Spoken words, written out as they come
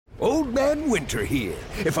Old Man Winter here.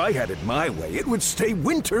 If I had it my way, it would stay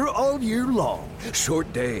winter all year long.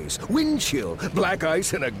 Short days, wind chill, black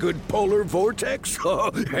ice, and a good polar vortex.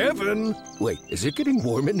 Oh, heaven. Wait, is it getting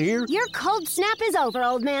warm in here? Your cold snap is over,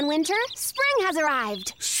 Old Man Winter. Spring has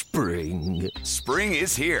arrived. Spring. Spring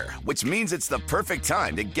is here, which means it's the perfect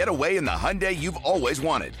time to get away in the Hyundai you've always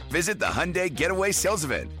wanted. Visit the Hyundai Getaway Sales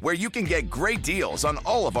Event, where you can get great deals on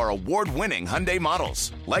all of our award-winning Hyundai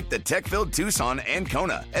models, like the tech-filled Tucson and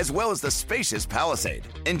Kona, as well as the spacious Palisade.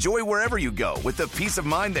 Enjoy wherever you go with the peace of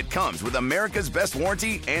mind that comes with America's best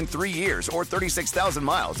warranty and 3 years or 36,000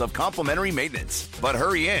 miles of complimentary maintenance. But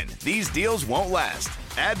hurry in, these deals won't last.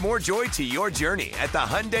 Add more joy to your journey at the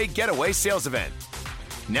Hyundai Getaway Sales Event.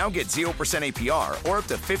 Now get 0% APR or up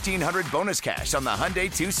to $1,500 bonus cash on the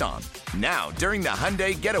Hyundai Tucson. Now, during the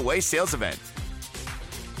Hyundai Getaway Sales Event.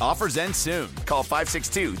 Offers end soon. Call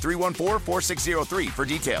 562-314-4603 for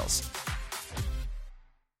details.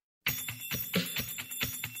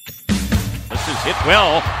 This is hit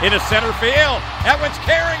well into center field. That one's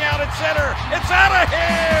carrying out at center. It's out of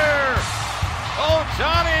here! Oh,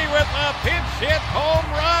 Johnny with a pinch hit home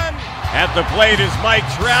run. At the plate is Mike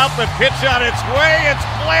Trout. The pitch on its way. It's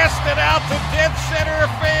blasted out to dead center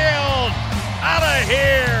field. Out of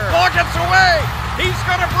here. Ball gets away. He's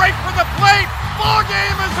going to break for the plate. Ball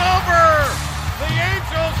game is over. The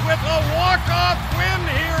Angels with a walk-off win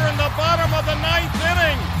here in the bottom of the ninth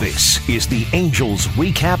inning. This is the Angels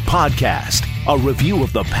Recap Podcast, a review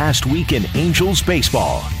of the past week in Angels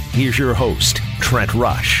baseball. Here's your host, Trent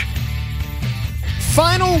Rush.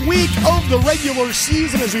 Final week of the regular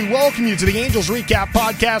season as we welcome you to the Angels Recap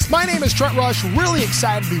Podcast. My name is Trent Rush. Really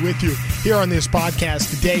excited to be with you here on this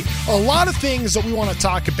podcast today. A lot of things that we want to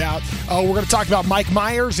talk about. We're going to talk about Mike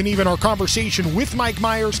Myers and even our conversation with Mike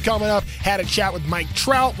Myers coming up. Had a chat with Mike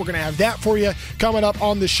Trout. We're going to have that for you coming up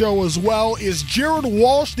on the show as well. Is Jared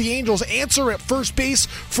Walsh the Angels' answer at first base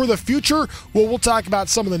for the future? Well, we'll talk about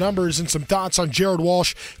some of the numbers and some thoughts on Jared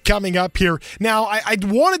Walsh coming up here. Now, I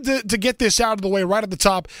wanted to get this out of the way right at the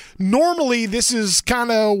top. Normally, this is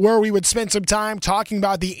kind of where we would spend some time talking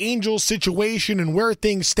about the Angels situation and where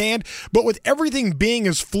things stand. But with everything being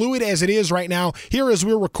as fluid as it is right now, here as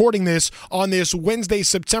we're recording this on this Wednesday,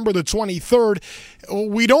 September the 23rd,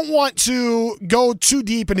 we don't want to go too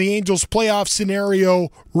deep in the Angels playoff scenario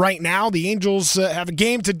right now. The Angels have a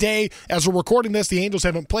game today. As we're recording this, the Angels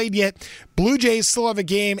haven't played yet. Blue Jays still have a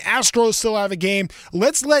game. Astros still have a game.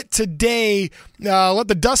 Let's let today, let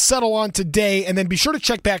the dust settle on today, and then be sure to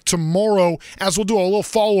check back tomorrow as we'll do a little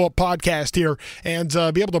follow-up podcast here and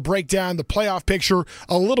be able to break down the playoff picture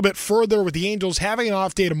a little bit further with the Angels having an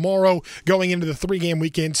off day tomorrow going into the 3-game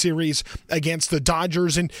weekend series against the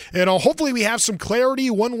Dodgers. And hopefully we have some clarity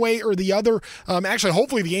one way or the other. Actually,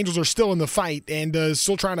 hopefully the Angels are still in the fight and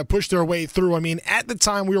still trying to push their way through. I mean, at the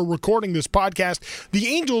time we were recording this podcast, the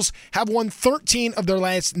Angels have won 13 of their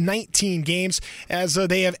last 19 games as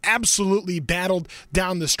they have absolutely battled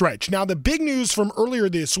down the stretch. Now, the big news from earlier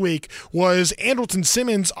this week was Andrelton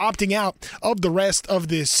Simmons opting out of the rest of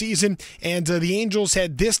this season, and the Angels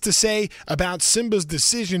had this to say about Simba's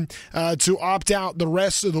decision to opt out the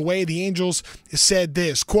rest of the way. The Angels said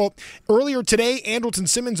this, quote, "Earlier today, Andrelton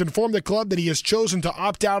Simmons informed the club that he has chosen to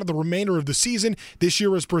opt out of the remainder of the season. This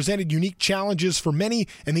year has presented unique challenges for many,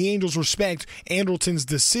 and the Angels respect Andrelton's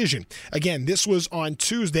decision." Again, this was on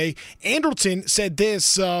Tuesday. Andrelton said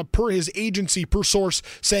this per his agency, per source,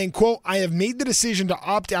 saying, quote, "I have made the decision to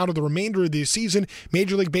opt out of the remainder of the season.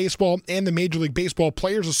 Major League Baseball and the Major League Baseball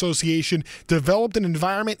Players Association developed an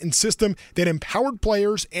environment and system that empowered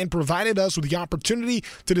players and provided us with the opportunity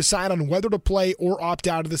to decide on whether to play or opt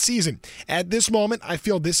out of the season. At this moment, I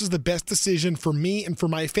feel this is the best decision for me and for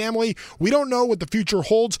my family. We don't know what the future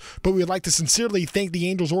holds, but we would like to sincerely thank the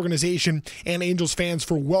Angels organization and Angels fans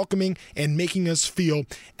for welcoming and making us feel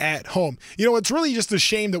at home." You know, it's really just a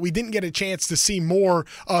shame that we didn't get a chance to see more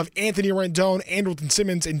of Anthony Rendon, Andrelton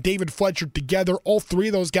Simmons, and David Fletcher together. All three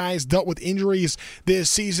of those guys dealt with injuries this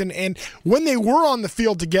season, and when they were on the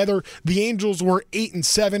field together, the Angels were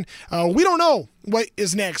 8-7. We don't know what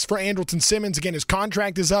is next for Andrelton Simmons. Again, his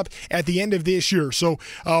contract is up at the end of this year, so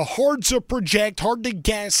hard to project, hard to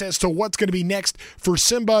guess as to what's going to be next for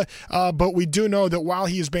Simba, but we do know that while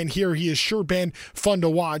he has been here, he has sure been fun to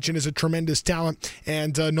watch and is a tremendous talent,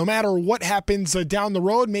 and no matter what happens down the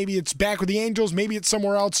road, maybe it's back with the Angels, maybe it's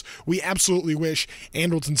somewhere else, we absolutely wish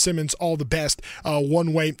Andrelton Simmons all the best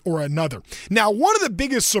one way or another. Now, one of the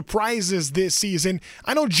biggest surprises this season,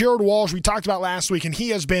 I know Jared Walsh, we talked about last week, and he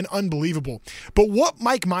has been unbelievable. but what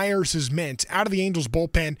Mike Myers has meant out of the Angels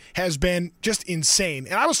bullpen has been just insane.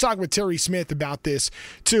 And I was talking with Terry Smith about this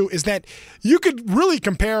too, is that you could really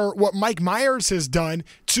compare what Mike Myers has done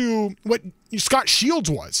to what Scott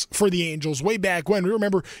Shields was for the Angels way back when. We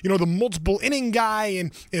remember, the multiple inning guy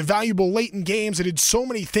and valuable late in games that did so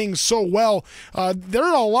many things so well. There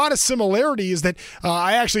are a lot of similarities that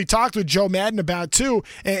I actually talked with Joe Madden about too,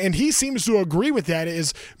 and he seems to agree with that.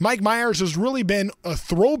 Is Mike Myers has really been a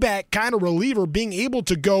throwback kind of reliever, being able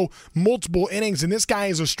to go multiple innings, and this guy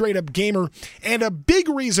is a straight-up gamer. And a big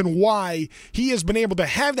reason why he has been able to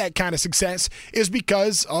have that kind of success is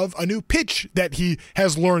because of a new pitch that he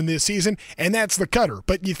has learned this season, and that's the cutter.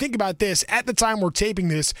 But you think about this, at the time we're taping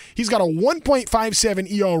this, he's got a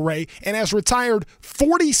 1.57 ERA and has retired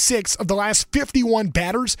 46 of the last 51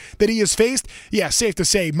 batters that he has faced. Yeah, safe to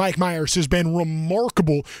say Mike Myers has been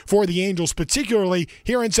remarkable for the Angels, particularly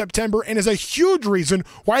here in September, and is a huge reason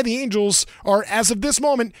why the Angels are, as of this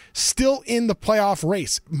moment, still in the playoff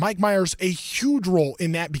race. Mike Myers, a huge role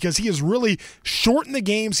in that, because he has really shortened the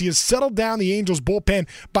games. He has settled down the Angels bullpen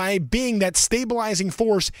by being that stabilizing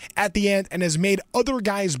force at the end, and has made other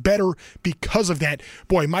guys better because of that.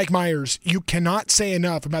 Boy, Mike Myers, you cannot say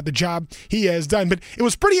enough about the job he has done. But it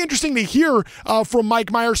was pretty interesting to hear from Mike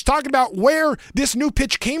Myers talking about where this new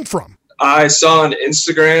pitch came from. I saw on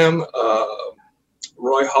Instagram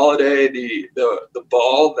Roy Halladay, the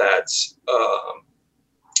ball that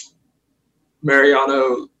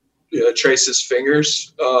Mariano traced his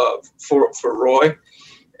fingers for Roy,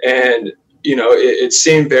 and it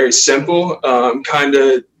seemed very simple, kind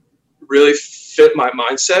of really fit my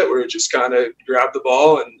mindset, where it just kind of grabbed the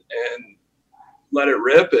ball and let it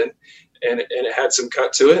rip, and it had some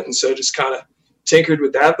cut to it, and so just kind of tinkered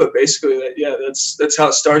with that. But basically, that's how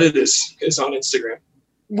it started, is on Instagram.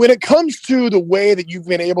 When it comes to the way that you've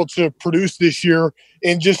been able to produce this year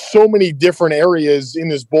in just so many different areas in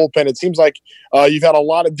this bullpen, it seems like you've had a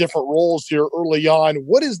lot of different roles here early on.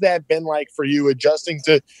 What has that been like for you, adjusting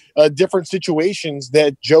to different situations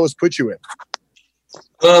that Joe has put you in?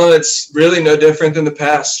 It's really no different than the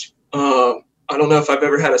past. I don't know if I've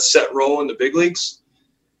ever had a set role in the big leagues.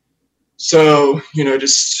 So,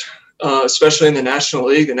 just especially in the National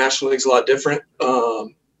League is a lot different.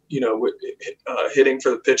 Hitting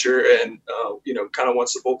for the pitcher, and kind of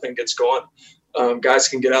once the bullpen gets going, guys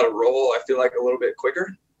can get out of roll, I feel like, a little bit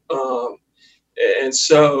quicker. And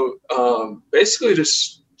so basically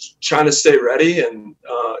just trying to stay ready and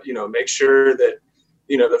make sure that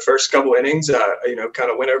the first couple innings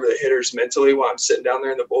kind of went over the hitters mentally while I'm sitting down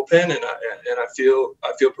there in the bullpen, and I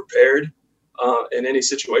feel prepared in any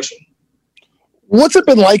situation. What's it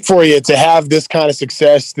been like for you to have this kind of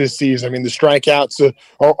success this season? I mean, the strikeouts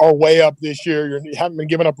are way up this year. You haven't been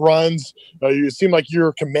giving up runs. You seem like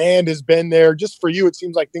your command has been there. Just for you, it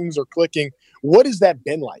seems like things are clicking. What has that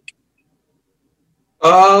been like?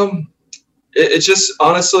 It's just,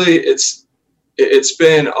 honestly, it's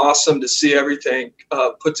been awesome to see everything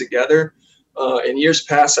put together. In years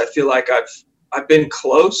past, I feel like I've been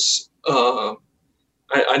close.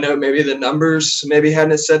 I know maybe the numbers maybe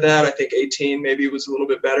hadn't said that. I think 18 maybe was a little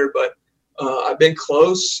bit better, but I've been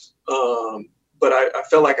close. But I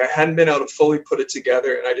felt like I hadn't been able to fully put it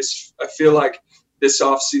together. And I feel like this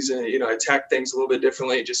offseason, I attacked things a little bit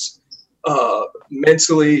differently, just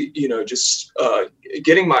mentally, just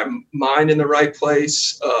getting my mind in the right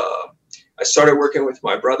place. I started working with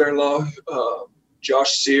my brother-in-law,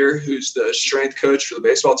 Josh Sear, who's the strength coach for the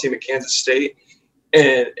baseball team at Kansas State.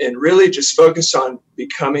 And really just focus on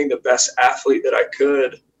becoming the best athlete that I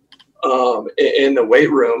could in the weight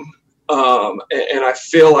room. And I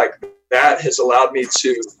feel like that has allowed me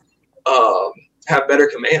to have better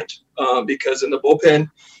command, because in the bullpen,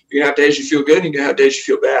 you're going to have days you feel good and you're going to have days you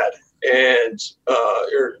feel bad. And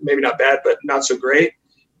or maybe not bad, but not so great.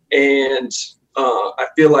 And I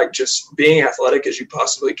feel like just being athletic as you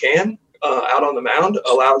possibly can out on the mound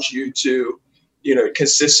allows you to,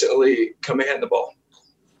 consistently command the ball.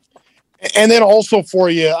 And then also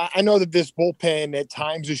for you, I know that this bullpen at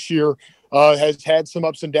times this year has had some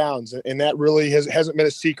ups and downs, and that really hasn't been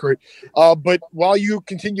a secret. But while you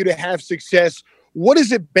continue to have success, what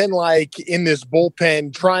has it been like in this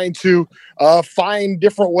bullpen trying to find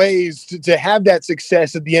different ways to have that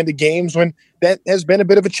success at the end of games when that has been a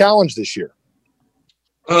bit of a challenge this year?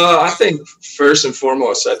 I think first and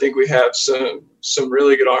foremost, I think we have some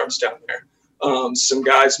really good arms down there. Some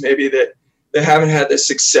guys maybe that haven't had the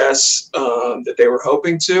success that they were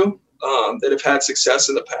hoping to, that have had success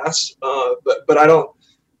in the past. But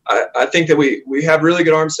I think that we have really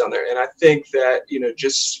good arms down there. And I think that,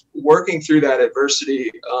 just working through that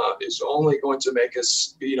adversity is only going to make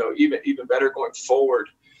us, even better going forward.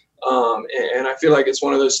 And I feel like it's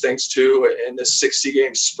one of those things too in this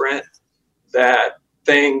 60-game sprint that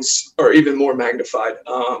things are even more magnified.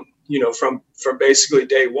 From basically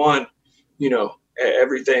day one,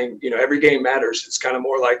 everything, every game matters. It's kind of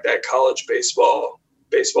more like that college baseball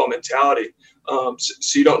mentality.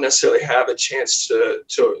 So you don't necessarily have a chance to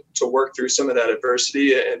work through some of that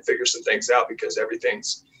adversity and figure some things out because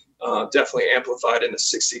everything's definitely amplified in the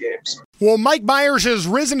 60 games. Well, Mike Myers has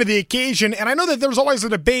risen to the occasion, and I know that there's always a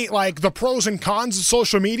debate like the pros and cons of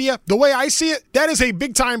social media. The way I see it, that is a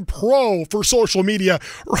big-time pro for social media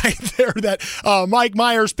right there, that Mike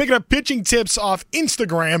Myers picking up pitching tips off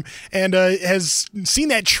Instagram and has seen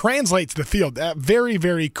that translate to the field. Very,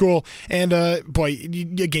 very cool. And,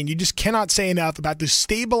 you just cannot say enough about the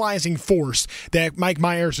stabilizing force that Mike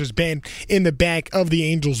Myers has been in the back of the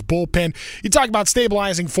Angels bullpen. You talk about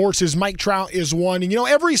stabilizing forces, Mike Trout is one. And,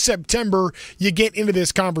 every September, you get into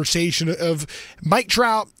this conversation of Mike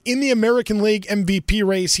Trout in the American League MVP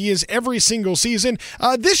race. He is every single season.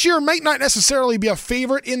 This year might not necessarily be a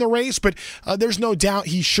favorite in the race, but there's no doubt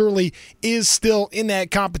he surely is still in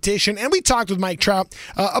that competition. And we talked with Mike Trout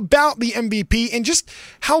about the MVP and just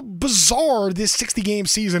how bizarre this 60-game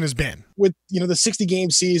season has been. With, the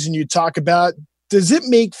 60-game season you talk about, does it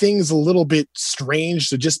make things a little bit strange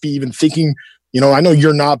to just be even thinking, I know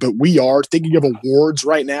you're not, but we are thinking of awards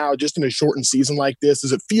right now, just in a shortened season like this?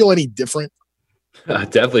 Does it feel any different?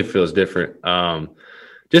 It definitely feels different.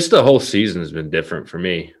 Just the whole season has been different for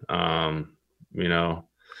me. The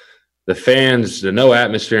fans, the no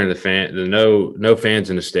atmosphere and the no fans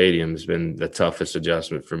in the stadium has been the toughest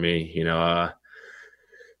adjustment for me. The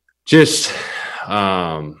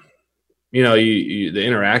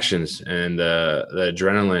interactions and the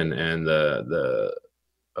adrenaline and the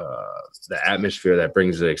atmosphere that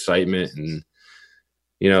brings the excitement, and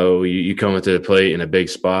you come into the plate in a big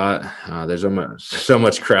spot. There's so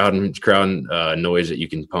much crowd noise that you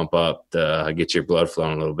can pump up to get your blood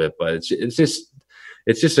flowing a little bit. But it's just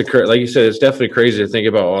like you said, it's definitely crazy to think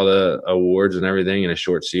about all the awards and everything in a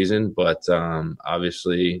short season. But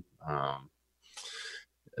obviously,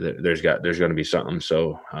 there's going to be something.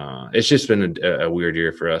 So it's just been a weird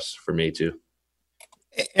year for me too.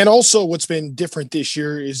 And also what's been different this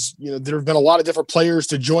year is, there have been a lot of different players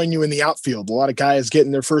to join you in the outfield. A lot of guys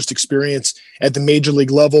getting their first experience at the major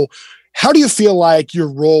league level. How do you feel like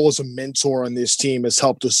your role as a mentor on this team has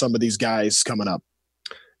helped with some of these guys coming up?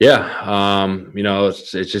 Yeah.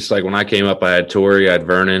 It's just like when I came up, I had Torrey, I had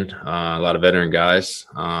Vernon, a lot of veteran guys.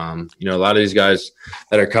 A lot of these guys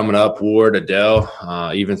that are coming up, Ward,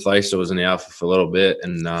 Adele, even Theisa was in the outfield for a little bit.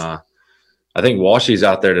 And I think Washy's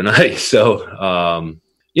out there tonight. So,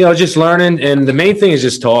 just learning. And the main thing is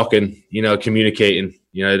just talking, communicating.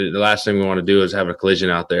 The last thing we want to do is have a collision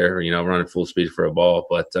out there, running full speed for a ball.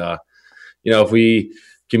 But, if we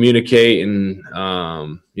communicate and,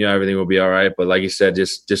 everything will be all right. But like you said,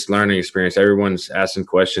 just learning experience. Everyone's asking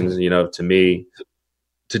questions, to me,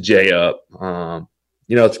 to Jay up.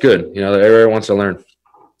 It's good. Everyone wants to learn.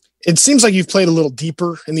 It seems like you've played a little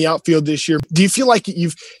deeper in the outfield this year. Do you feel like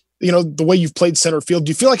the way you've played center field,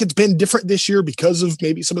 do you feel like it's been different this year because of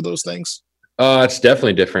maybe some of those things? It's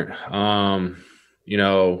definitely different. Some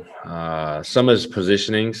of his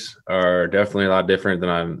positionings are definitely a lot different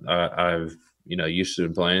than I've used to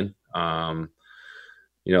playing.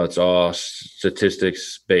 It's all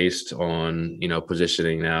statistics based on,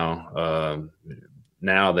 positioning now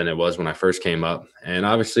than it was when I first came up. And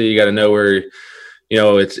obviously you got to know where,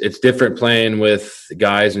 it's different playing with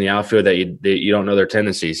guys in the outfield that you don't know their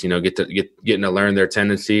tendencies, getting to learn their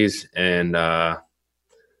tendencies and,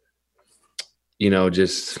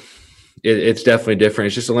 it's definitely different.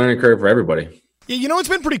 It's just a learning curve for everybody. Yeah, it's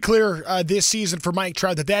been pretty clear this season for Mike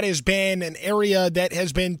Trout that has been an area that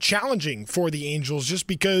has been challenging for the Angels just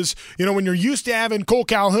because, when you're used to having Cole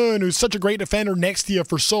Calhoun, who's such a great defender next to you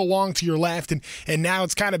for so long to your left, and now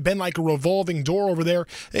it's kind of been like a revolving door over there,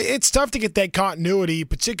 it's tough to get that continuity,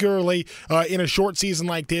 particularly in a short season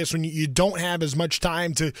like this when you don't have as much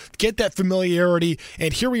time to get that familiarity.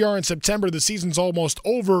 And here we are in September, the season's almost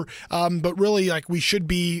over, but really like we should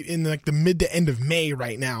be in like the mid to end of May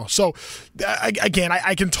right now. So again,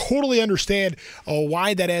 I can totally understand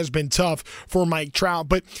why that has been tough for Mike Trout.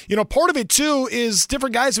 But, part of it, too, is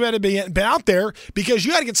different guys who had been out there because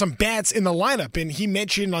you got to get some bats in the lineup. And he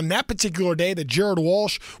mentioned on that particular day that Jared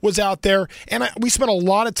Walsh was out there. And we spent a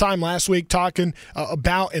lot of time last week talking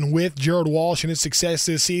about and with Jared Walsh and his success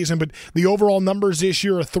this season. But the overall numbers this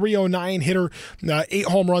year, a .309 hitter, 8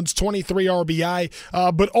 home runs, 23 RBI.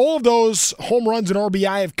 But all of those home runs and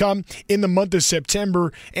RBI have come in the month of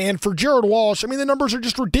September. And for Jared Walsh, Walsh. I mean, the numbers are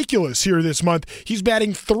just ridiculous here this month. He's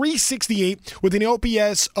batting .368 with an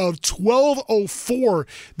OPS of 1204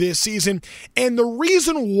 this season. And the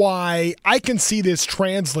reason why I can see this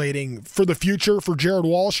translating for the future for Jared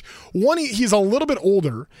Walsh, one, he's a little bit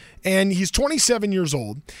older, and he's 27 years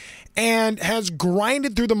old, and has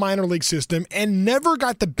grinded through the minor league system and never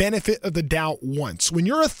got the benefit of the doubt once. When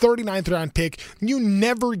you're a 39th round pick, you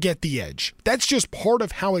never get the edge. That's just part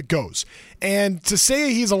of how it goes. And to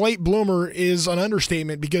say he's a late bloomer is an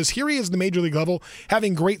understatement, because here he is at the major league level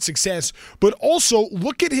having great success, but also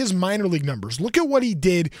look at his minor league numbers. Look at what he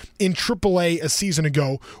did in AAA a season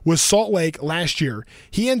ago with Salt Lake last year.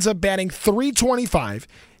 He ends up batting .325,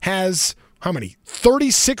 has how many?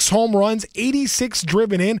 36 home runs, 86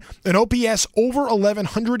 driven in, an OPS over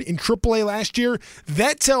 1,100 in AAA last year.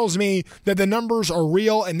 That tells me that the numbers are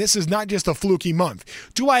real, and this is not just a fluky month.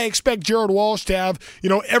 Do I expect Jared Walsh to have,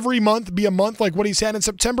 every month be a month like what he's had in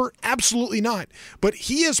September? Absolutely not. But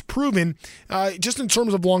he has proven, just in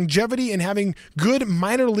terms of longevity and having good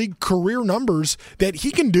minor league career numbers, that he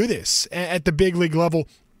can do this at the big league level.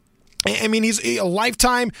 I mean, he's a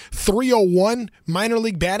lifetime .301 minor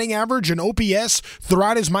league batting average, an OPS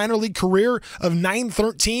throughout his minor league career of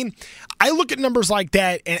 .913. I look at numbers like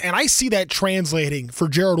that, and I see that translating for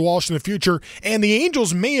Jared Walsh in the future, and the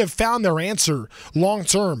Angels may have found their answer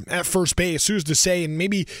long-term at first base. Who's to say? And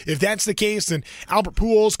maybe if that's the case, then Albert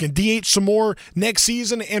Pujols can DH some more next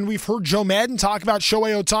season, and we've heard Joe Maddon talk about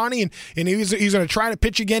Shohei Ohtani, and he's going to try to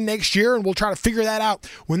pitch again next year, and we'll try to figure that out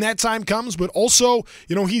when that time comes. But also,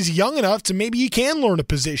 he's young enough to maybe he can learn a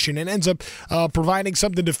position and ends up providing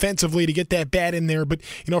something defensively to get that bat in there. But,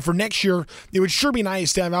 for next year, it would sure be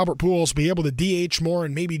nice to have Albert Pujols be able to DH more,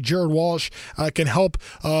 and maybe Jared Walsh can help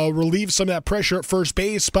relieve some of that pressure at first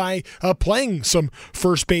base by playing some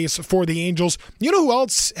first base for the Angels. You know who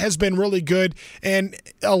else has been really good and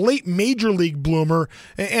a late major league bloomer?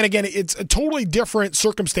 And again, it's a totally different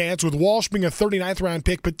circumstance with Walsh being a 39th round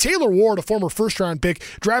pick, but Taylor Ward, a former first round pick,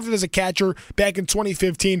 drafted as a catcher back in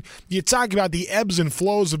 2015. You talk about the ebbs and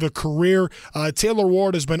flows of a career. Taylor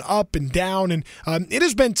Ward has been up and down, and it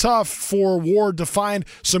has been tough for Ward to find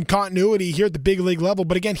some continuity here at the big league level.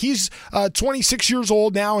 But again, he's 26 years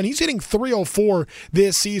old now, and he's hitting .304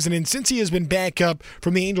 this season. And since he has been back up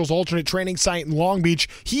from the Angels alternate training site in Long Beach,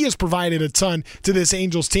 he has provided a ton to this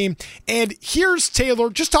Angels team. And here's Taylor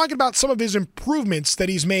just talking about some of his improvements that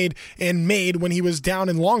he's made when he was down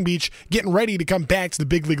in Long Beach, getting ready to come back to the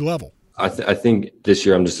big league level. I think this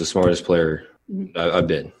year I'm just the smartest player I've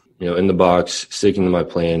been, in the box, sticking to my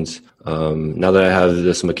plans. Now that I have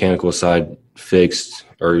this mechanical side fixed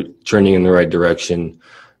or trending in the right direction,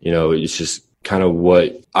 it's just kind of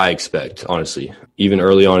what I expect, honestly. Even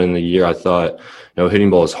early on in the year, I thought,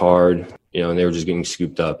 hitting balls hard, and they were just getting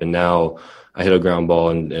scooped up. And now I hit a ground ball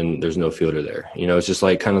and there's no fielder there. It's just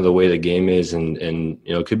like kind of the way the game is. And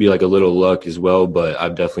it could be like a little luck as well, but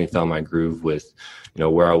I've definitely found my groove with,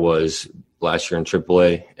 where I was last year in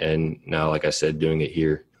AAA, and now, like I said, doing it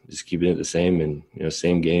here, just keeping it the same and,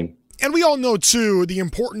 same game. And we all know, too, the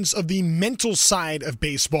importance of the mental side of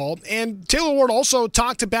baseball. And Taylor Ward also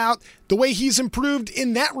talked about the way he's improved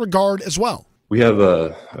in that regard as well. We have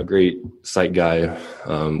a great site guy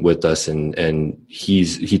with us, and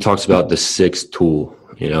he talks about the sixth tool,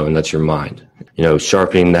 and that's your mind.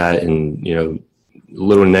 Sharpening that and,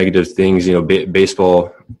 little negative things.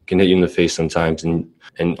 Baseball can hit you in the face sometimes, and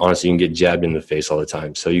honestly, you can get jabbed in the face all the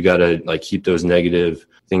time. So you got to keep those negative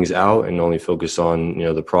things out and only focus on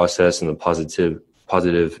the process and the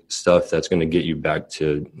positive stuff that's going to get you back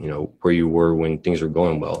to where you were when things were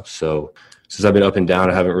going well. So since I've been up and down,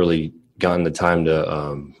 I haven't really gotten the time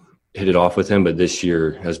to hit it off with him, but this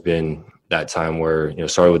year has been that time where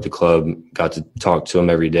started with the club, got to talk to him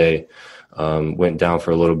every day. Went down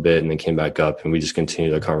for a little bit and then came back up, and we just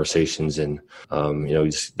continued our conversations, and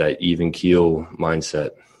just that even keel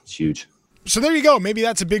mindset is huge. So there you go. Maybe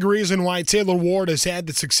that's a big reason why Taylor Ward has had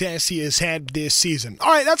the success he has had this season.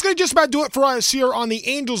 All right, that's going to just about do it for us here on the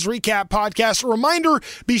Angels Recap Podcast. A reminder,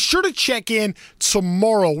 be sure to check in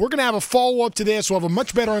tomorrow. We're going to have a follow-up to this. We'll have a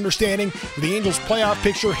much better understanding of the Angels' playoff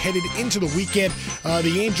picture headed into the weekend.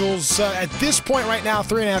 The Angels, at this point right now,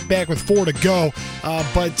 3.5 back with 4 to go.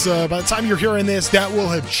 But by the time you're hearing this, that will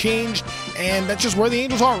have changed. And that's just where the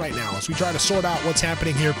Angels are right now as we try to sort out what's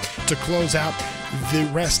happening here to close out the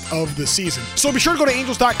rest of the season. So be sure to go to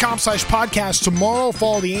angels.com/podcast tomorrow.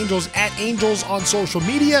 Follow the Angels at Angels on social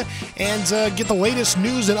media and get the latest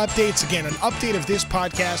news and updates. Again, an update of this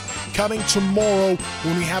podcast coming tomorrow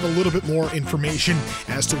when we have a little bit more information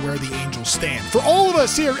as to where the Angels stand. For all of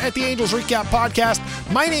us here at the Angels Recap Podcast,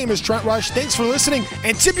 my name is Trent Rush. Thanks for listening,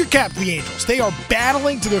 and tip your cap to the Angels. They are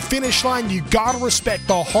battling to the finish line. You got to respect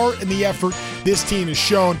the heart and the effort this team has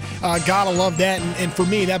shown. Gotta love that, and for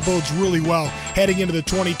me, that bodes really well heading into the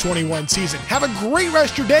 2021 season. Have a great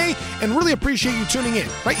rest of your day, and really appreciate you tuning in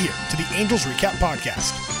right here to the Angels Recap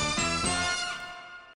Podcast.